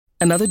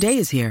Another day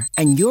is here,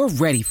 and you're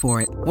ready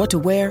for it. What to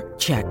wear?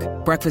 Check.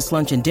 Breakfast,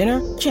 lunch, and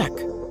dinner? Check.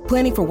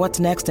 Planning for what's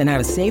next and how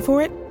to save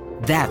for it?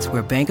 That's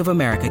where Bank of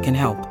America can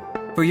help.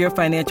 For your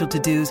financial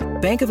to-dos,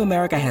 Bank of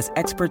America has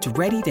experts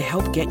ready to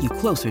help get you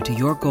closer to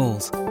your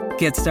goals.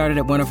 Get started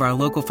at one of our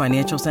local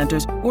financial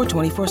centers or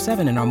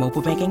 24/7 in our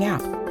mobile banking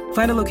app.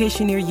 Find a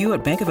location near you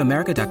at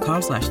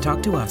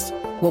bankofamerica.com/talktous.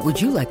 What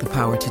would you like the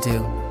power to do?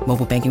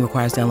 Mobile banking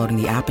requires downloading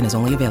the app and is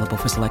only available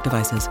for select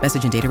devices.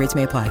 Message and data rates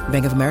may apply.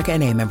 Bank of America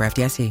N.A., member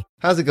FDIC.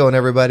 How's it going,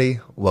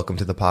 everybody? Welcome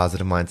to the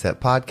Positive Mindset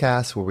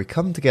Podcast, where we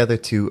come together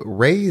to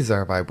raise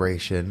our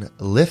vibration,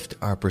 lift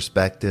our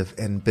perspective,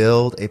 and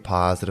build a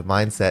positive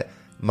mindset.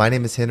 My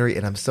name is Henry,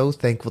 and I'm so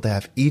thankful to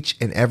have each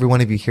and every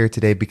one of you here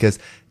today, because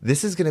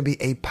this is going to be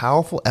a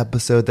powerful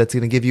episode that's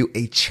going to give you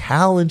a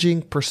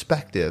challenging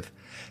perspective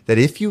that,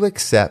 if you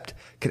accept,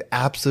 could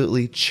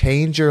absolutely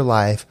change your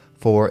life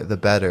for the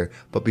better.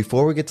 But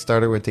before we get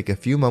started, we're going to take a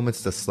few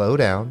moments to slow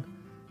down,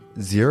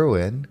 zero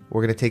in.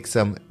 We're going to take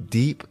some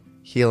deep,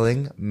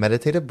 healing,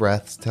 meditative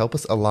breaths to help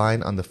us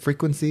align on the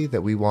frequency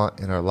that we want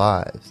in our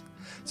lives.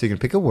 So you can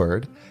pick a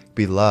word,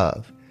 be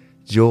love,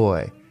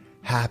 joy,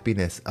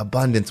 happiness,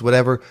 abundance,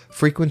 whatever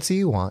frequency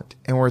you want.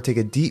 And we're going to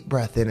take a deep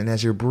breath in. And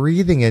as you're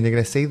breathing in, you're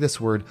going to say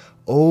this word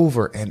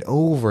over and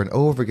over and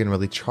over again.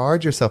 Really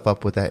charge yourself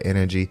up with that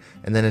energy.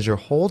 And then as you're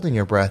holding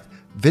your breath,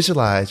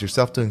 visualize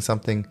yourself doing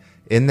something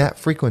in that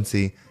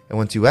frequency. And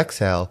once you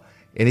exhale,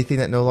 anything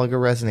that no longer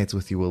resonates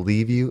with you will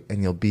leave you,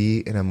 and you'll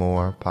be in a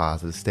more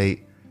positive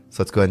state.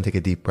 So let's go ahead and take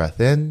a deep breath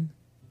in.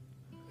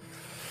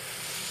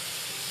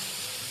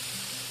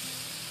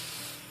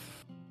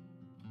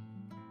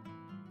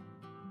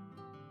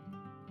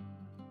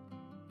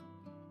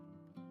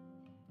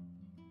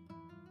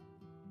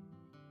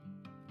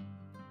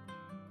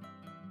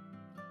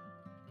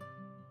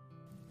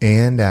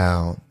 And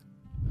out.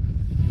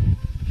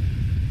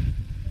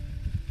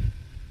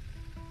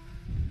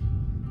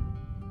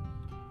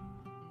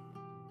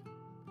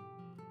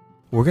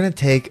 We're going to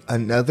take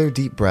another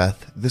deep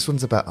breath. This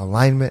one's about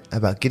alignment,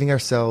 about getting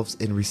ourselves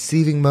in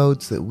receiving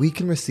mode so that we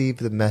can receive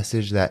the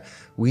message that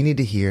we need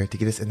to hear to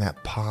get us in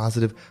that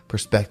positive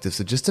perspective.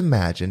 So just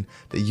imagine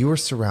that you are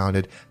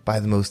surrounded by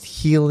the most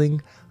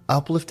healing,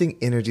 uplifting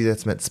energy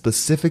that's meant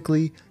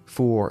specifically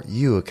for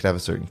you. It could have a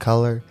certain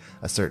color,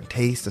 a certain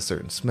taste, a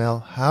certain smell,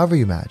 however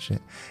you imagine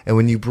it. And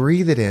when you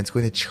breathe it in, it's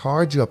going to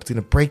charge you up. It's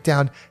going to break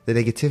down the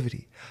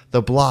negativity,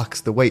 the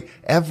blocks, the weight,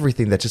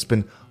 everything that's just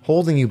been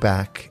holding you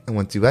back. And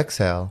once you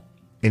exhale,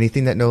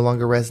 anything that no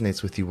longer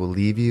resonates with you will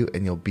leave you,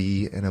 and you'll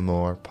be in a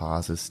more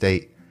positive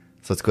state.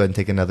 So let's go ahead and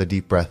take another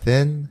deep breath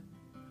in.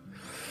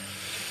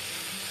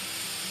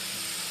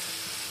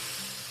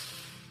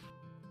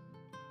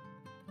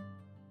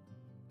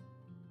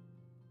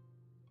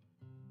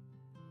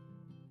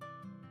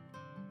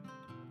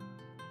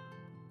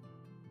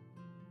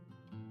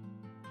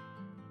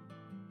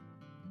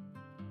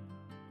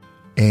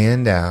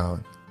 And out.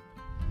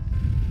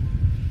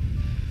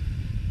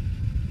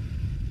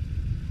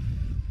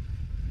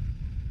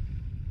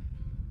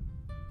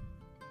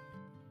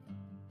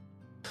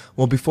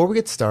 Well, before we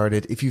get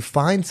started, if you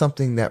find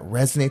something that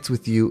resonates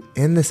with you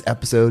in this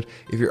episode,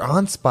 if you're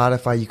on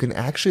Spotify, you can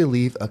actually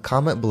leave a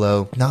comment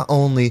below. Not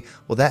only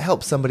will that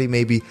help somebody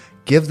maybe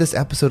give this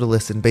episode a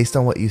listen based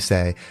on what you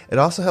say, it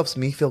also helps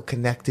me feel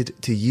connected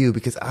to you,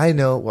 because I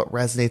know what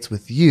resonates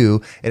with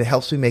you, and it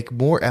helps me make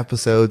more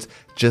episodes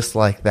just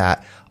like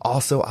that.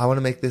 Also, I want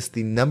to make this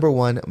the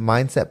 #1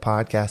 mindset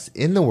podcast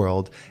in the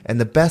world, and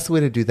the best way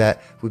to do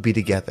that would be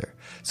together.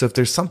 So if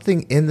there's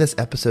something in this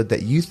episode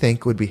that you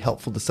think would be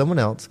helpful to someone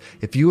else,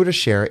 if you were to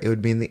share it, it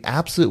would mean the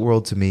absolute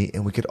world to me,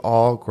 and we could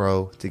all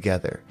grow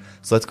together.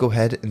 So let's go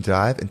ahead and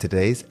dive into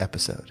today's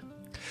episode.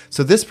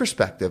 So this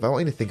perspective, I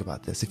want you to think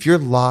about this. If you're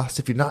lost,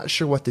 if you're not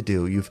sure what to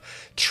do, you've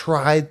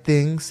tried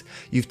things,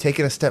 you've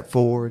taken a step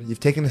forward,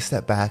 you've taken a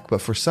step back,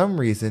 but for some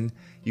reason,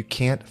 you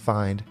can't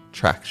find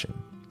traction.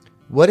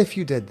 What if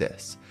you did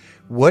this?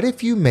 What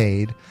if you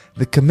made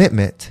the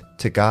commitment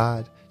to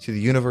God, to the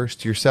universe,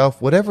 to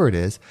yourself, whatever it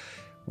is?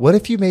 What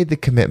if you made the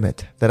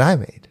commitment that I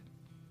made?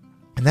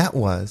 And that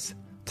was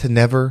to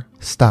never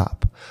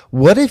stop.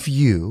 What if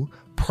you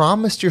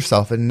promised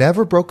yourself, and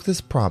never broke this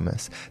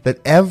promise, that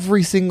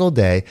every single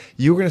day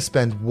you were going to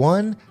spend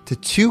 1 to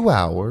 2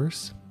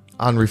 hours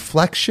on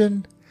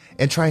reflection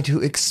and trying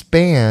to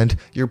expand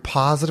your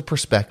positive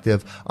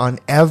perspective on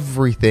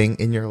everything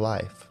in your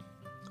life?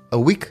 A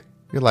week,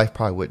 your life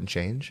probably wouldn't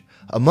change.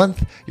 A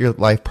month, your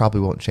life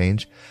probably won't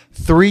change.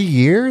 3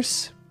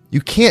 years,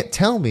 you can't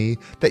tell me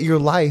that your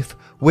life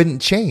wouldn't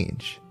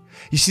change.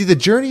 You see, the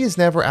journey is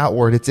never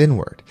outward, it's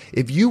inward.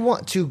 If you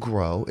want to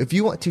grow, if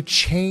you want to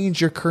change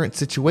your current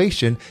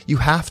situation, you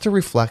have to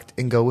reflect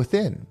and go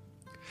within.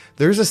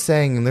 There's a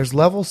saying, and there's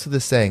levels to the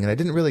saying, and I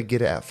didn't really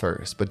get it at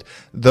first, but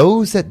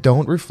those that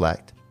don't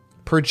reflect,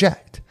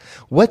 project.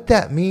 What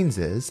that means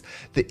is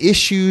the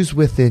issues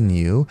within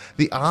you,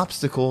 the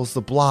obstacles,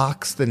 the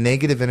blocks, the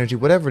negative energy,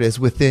 whatever it is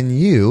within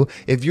you,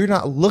 if you're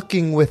not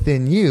looking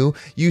within you,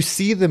 you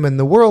see them in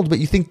the world, but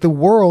you think the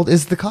world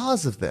is the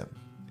cause of them.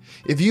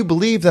 If you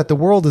believe that the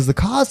world is the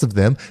cause of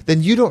them,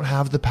 then you don't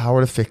have the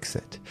power to fix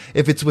it.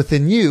 If it's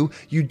within you,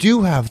 you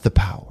do have the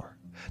power.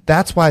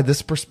 That's why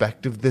this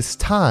perspective, this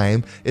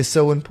time, is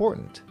so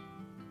important.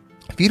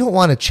 If you don't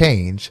want to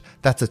change,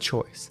 that's a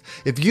choice.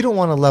 If you don't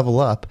want to level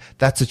up,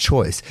 that's a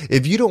choice.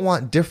 If you don't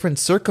want different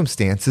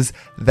circumstances,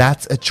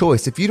 that's a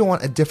choice. If you don't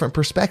want a different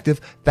perspective,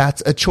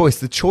 that's a choice.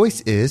 The choice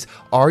is,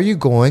 are you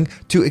going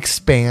to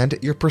expand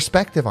your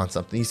perspective on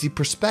something? You see,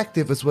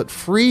 perspective is what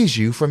frees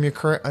you from your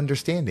current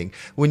understanding.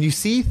 When you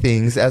see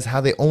things as how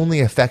they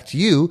only affect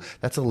you,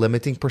 that's a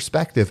limiting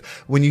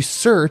perspective. When you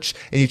search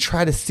and you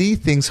try to see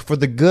things for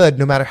the good,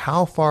 no matter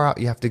how far out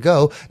you have to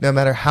go, no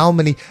matter how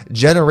many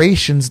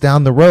generations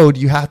down the road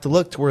you have to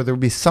look to where there will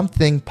be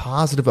something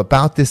positive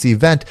about this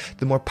event,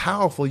 the more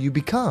powerful you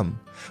become.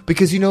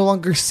 Because you no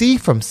longer see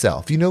from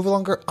self. You no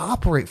longer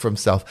operate from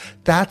self.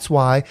 That's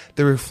why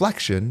the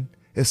reflection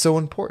is so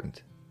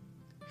important.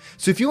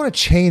 So if you want to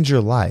change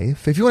your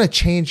life, if you want to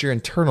change your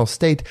internal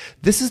state,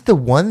 this is the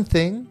one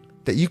thing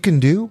that you can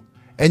do,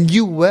 and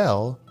you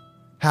will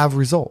have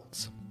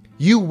results.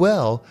 You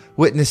will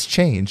witness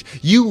change.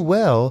 You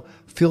will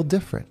feel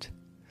different.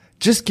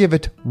 Just give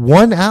it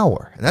 1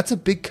 hour. And that's a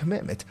big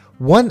commitment.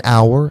 1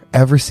 hour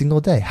every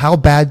single day. How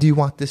bad do you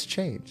want this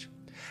change?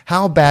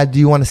 How bad do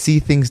you want to see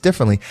things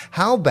differently?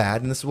 How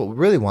bad, and this is what we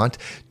really want,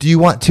 do you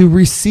want to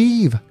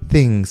receive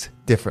things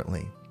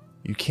differently?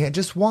 You can't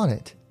just want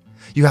it.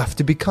 You have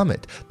to become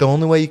it. The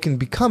only way you can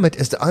become it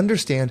is to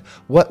understand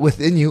what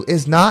within you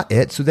is not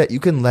it so that you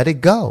can let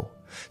it go,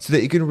 so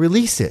that you can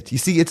release it. You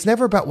see, it's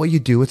never about what you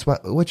do, it's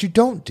about what you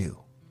don't do.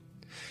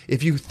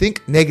 If you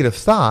think negative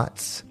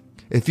thoughts,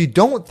 if you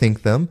don't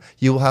think them,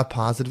 you will have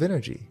positive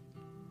energy.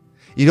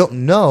 You don't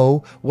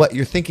know what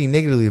you're thinking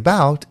negatively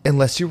about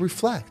unless you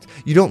reflect.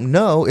 You don't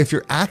know if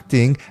you're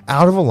acting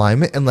out of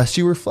alignment unless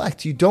you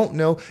reflect. You don't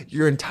know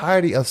your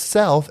entirety of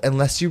self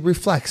unless you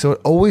reflect. So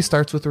it always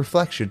starts with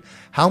reflection.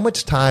 How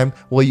much time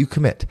will you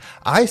commit?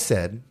 I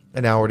said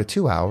an hour to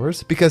 2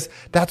 hours because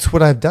that's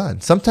what I've done.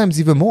 Sometimes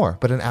even more,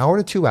 but an hour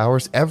to 2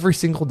 hours every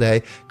single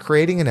day,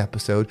 creating an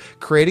episode,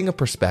 creating a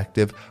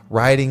perspective,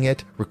 writing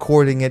it,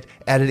 recording it,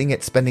 editing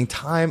it, spending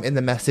time in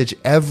the message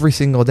every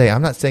single day.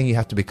 I'm not saying you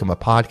have to become a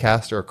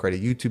podcaster or create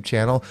a YouTube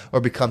channel or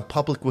become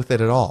public with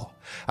it at all.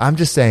 I'm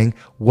just saying,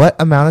 what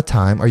amount of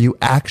time are you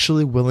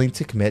actually willing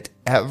to commit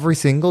every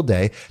single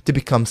day to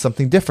become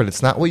something different?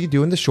 It's not what you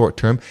do in the short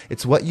term.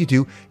 It's what you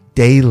do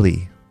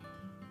daily.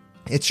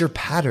 It's your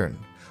pattern.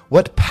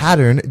 What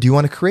pattern do you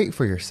want to create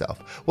for yourself?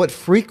 What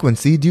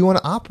frequency do you want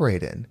to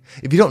operate in?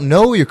 If you don't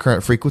know your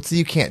current frequency,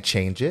 you can't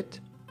change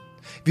it.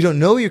 If you don't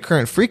know your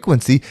current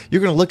frequency,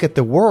 you're going to look at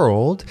the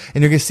world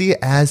and you're going to see it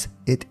as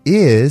it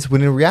is,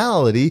 when in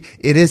reality,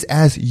 it is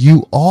as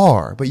you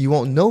are, but you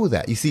won't know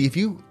that. You see, if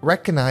you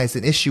recognize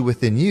an issue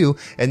within you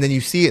and then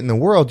you see it in the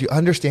world, you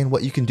understand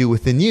what you can do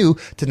within you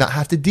to not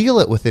have to deal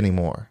it with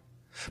anymore.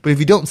 But if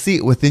you don't see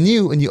it within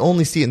you and you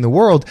only see it in the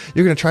world,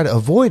 you're going to try to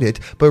avoid it.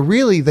 But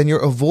really, then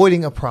you're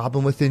avoiding a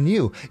problem within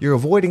you. You're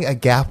avoiding a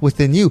gap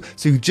within you.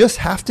 So you just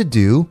have to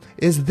do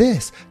is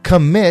this.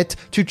 Commit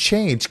to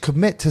change.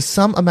 Commit to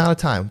some amount of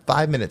time.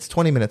 5 minutes,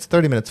 20 minutes,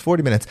 30 minutes,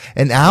 40 minutes,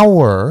 an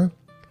hour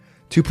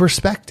to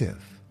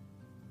perspective.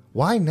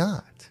 Why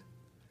not?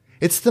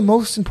 It's the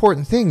most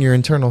important thing, your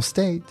internal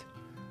state.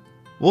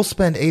 We'll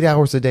spend 8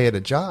 hours a day at a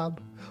job.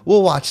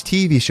 We'll watch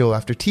TV show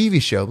after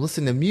TV show,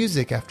 listen to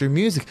music after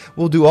music.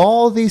 We'll do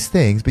all these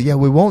things, but yet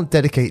we won't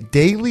dedicate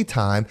daily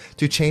time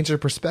to change our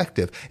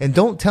perspective. And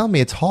don't tell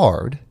me it's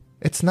hard.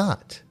 It's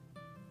not.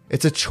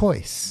 It's a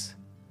choice.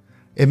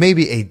 It may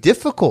be a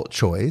difficult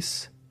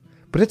choice,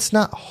 but it's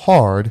not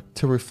hard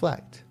to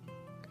reflect.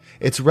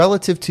 It's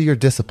relative to your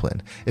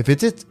discipline. If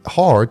it's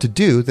hard to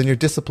do, then your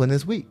discipline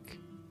is weak.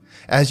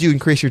 As you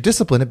increase your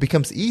discipline, it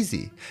becomes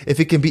easy. If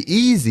it can be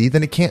easy,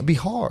 then it can't be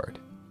hard.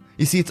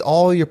 You see, it's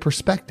all your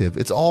perspective.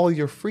 It's all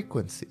your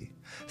frequency.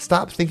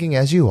 Stop thinking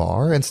as you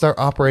are and start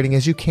operating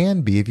as you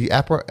can be. If you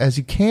operate as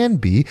you can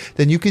be,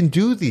 then you can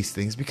do these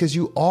things because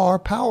you are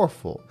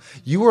powerful.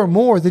 You are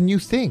more than you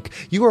think.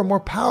 You are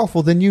more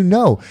powerful than you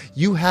know.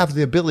 You have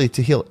the ability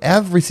to heal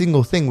every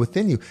single thing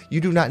within you.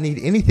 You do not need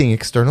anything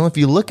external. If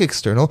you look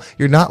external,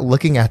 you're not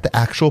looking at the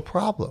actual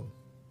problem.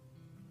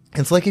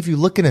 It's like if you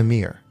look in a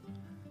mirror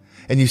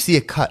and you see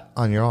a cut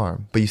on your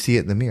arm, but you see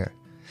it in the mirror.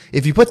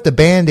 If you put the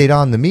Band-Aid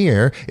on the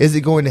mirror, is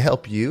it going to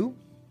help you?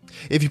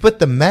 If you put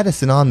the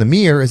medicine on the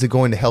mirror, is it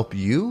going to help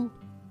you?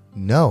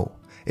 No.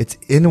 It's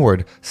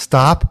inward.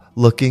 Stop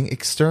looking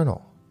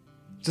external.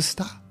 Just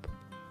stop.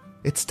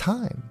 It's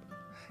time.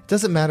 It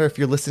doesn't matter if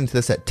you're listening to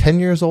this at 10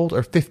 years old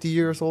or 50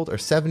 years old or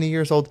 70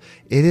 years old.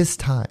 It is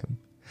time.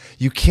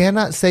 You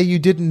cannot say you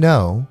didn't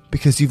know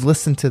because you've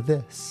listened to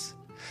this.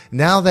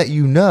 Now that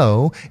you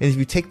know, and if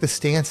you take the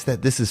stance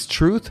that this is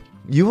truth,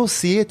 you will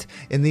see it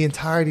in the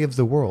entirety of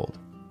the world.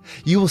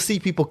 You will see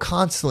people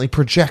constantly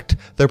project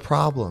their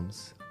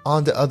problems.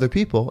 onto other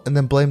people and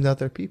then blame the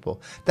other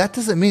people. That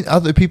doesn't mean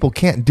other people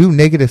can't do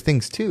negative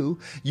things too.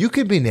 You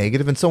can be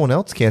negative and someone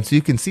else can, so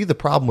you can see the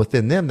problem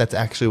within them that's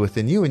actually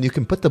within you, and you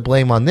can put the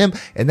blame on them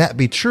and that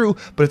be true,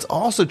 but it's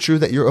also true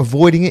that you're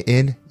avoiding it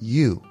in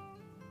you.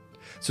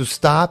 So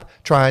stop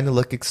trying to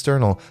look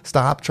external.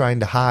 Stop trying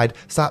to hide.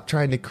 Stop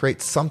trying to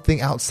create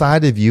something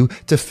outside of you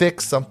to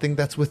fix something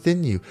that's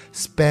within you.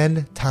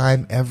 Spend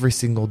time every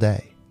single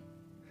day.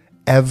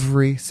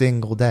 Every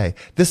single day.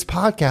 This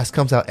podcast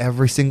comes out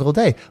every single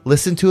day.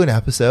 Listen to an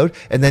episode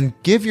and then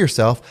give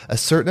yourself a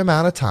certain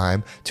amount of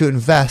time to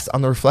invest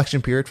on the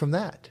reflection period from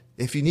that.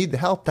 If you need the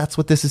help, that's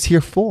what this is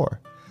here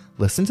for.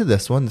 Listen to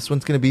this one. This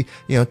one's going to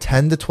be,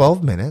 10 to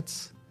 12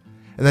 minutes.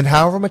 And then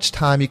however much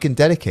time you can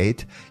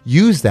dedicate,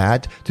 use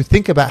that to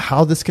think about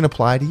how this can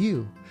apply to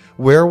you.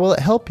 Where will it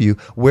help you?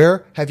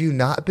 Where have you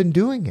not been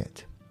doing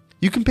it?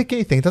 You can pick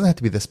anything. It doesn't have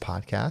to be this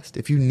podcast.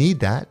 If you need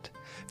that,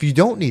 if you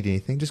don't need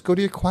anything, just go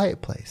to your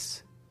quiet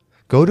place.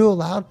 Go to a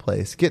loud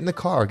place. Get in the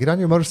car. Get on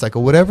your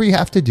motorcycle. Whatever you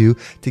have to do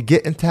to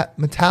get into that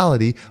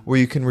mentality where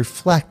you can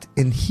reflect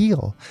and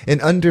heal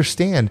and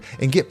understand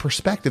and get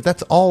perspective.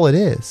 That's all it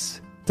is.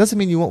 Doesn't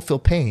mean you won't feel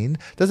pain.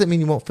 Doesn't mean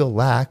you won't feel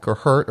lack or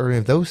hurt or any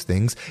of those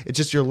things. It's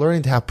just you're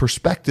learning to have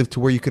perspective to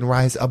where you can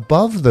rise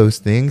above those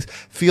things,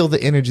 feel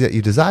the energy that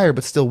you desire,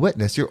 but still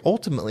witness. You're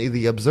ultimately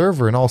the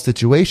observer in all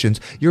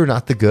situations. You're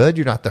not the good.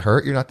 You're not the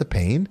hurt. You're not the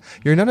pain.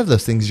 You're none of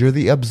those things. You're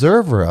the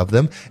observer of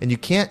them. And you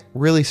can't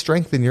really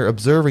strengthen your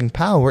observing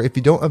power if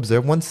you don't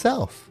observe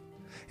oneself.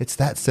 It's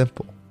that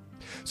simple.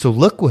 So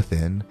look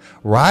within,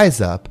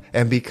 rise up,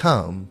 and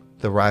become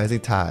the rising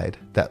tide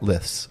that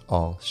lifts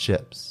all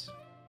ships.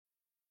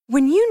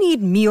 When you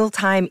need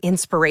mealtime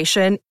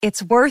inspiration,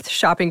 it's worth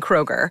shopping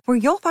Kroger, where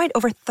you'll find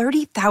over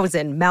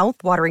 30,000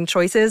 mouth-watering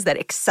choices that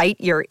excite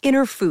your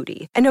inner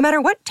foodie. And no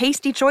matter what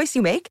tasty choice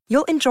you make,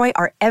 you'll enjoy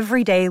our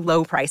everyday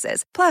low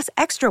prices, plus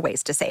extra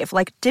ways to save,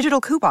 like digital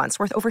coupons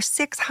worth over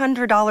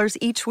 $600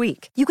 each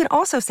week. You can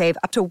also save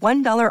up to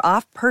 $1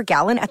 off per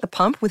gallon at the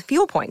pump with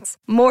fuel points.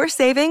 More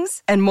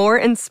savings and more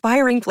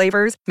inspiring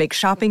flavors make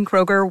shopping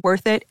Kroger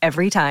worth it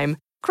every time.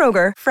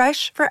 Kroger,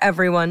 fresh for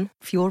everyone.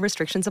 Fuel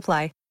restrictions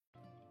apply.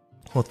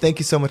 Well, thank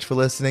you so much for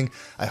listening.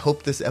 I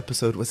hope this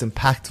episode was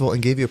impactful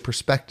and gave you a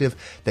perspective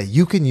that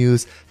you can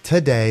use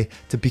today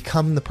to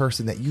become the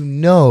person that you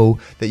know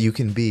that you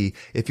can be.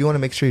 If you want to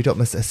make sure you don't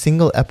miss a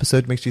single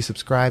episode, make sure you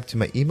subscribe to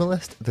my email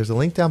list. There's a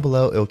link down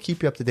below. It'll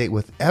keep you up to date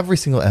with every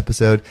single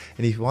episode.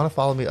 And if you want to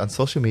follow me on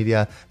social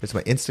media, there's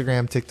my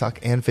Instagram, TikTok,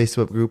 and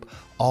Facebook group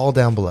all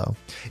down below.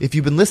 If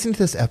you've been listening to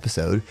this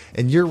episode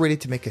and you're ready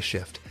to make a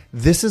shift,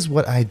 this is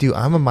what I do.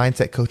 I'm a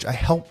mindset coach. I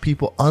help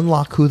people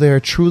unlock who they are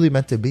truly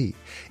meant to be.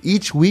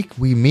 Each week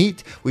we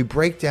meet, we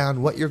break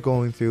down what you're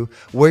going through,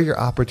 where your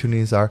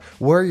opportunities are,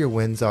 where your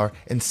wins are,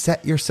 and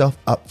set yourself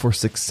up for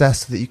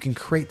success so that you can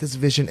create this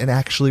vision and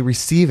actually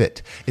receive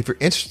it. If you're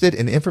interested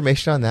in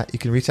information on that, you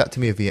can reach out to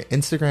me via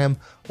Instagram,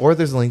 or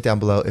there's a link down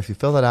below. If you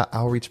fill that out,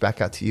 I'll reach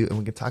back out to you and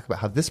we can talk about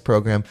how this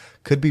program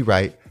could be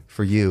right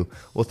for you.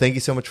 Well, thank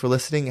you so much for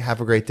listening. Have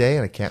a great day,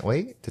 and I can't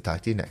wait to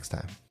talk to you next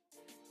time.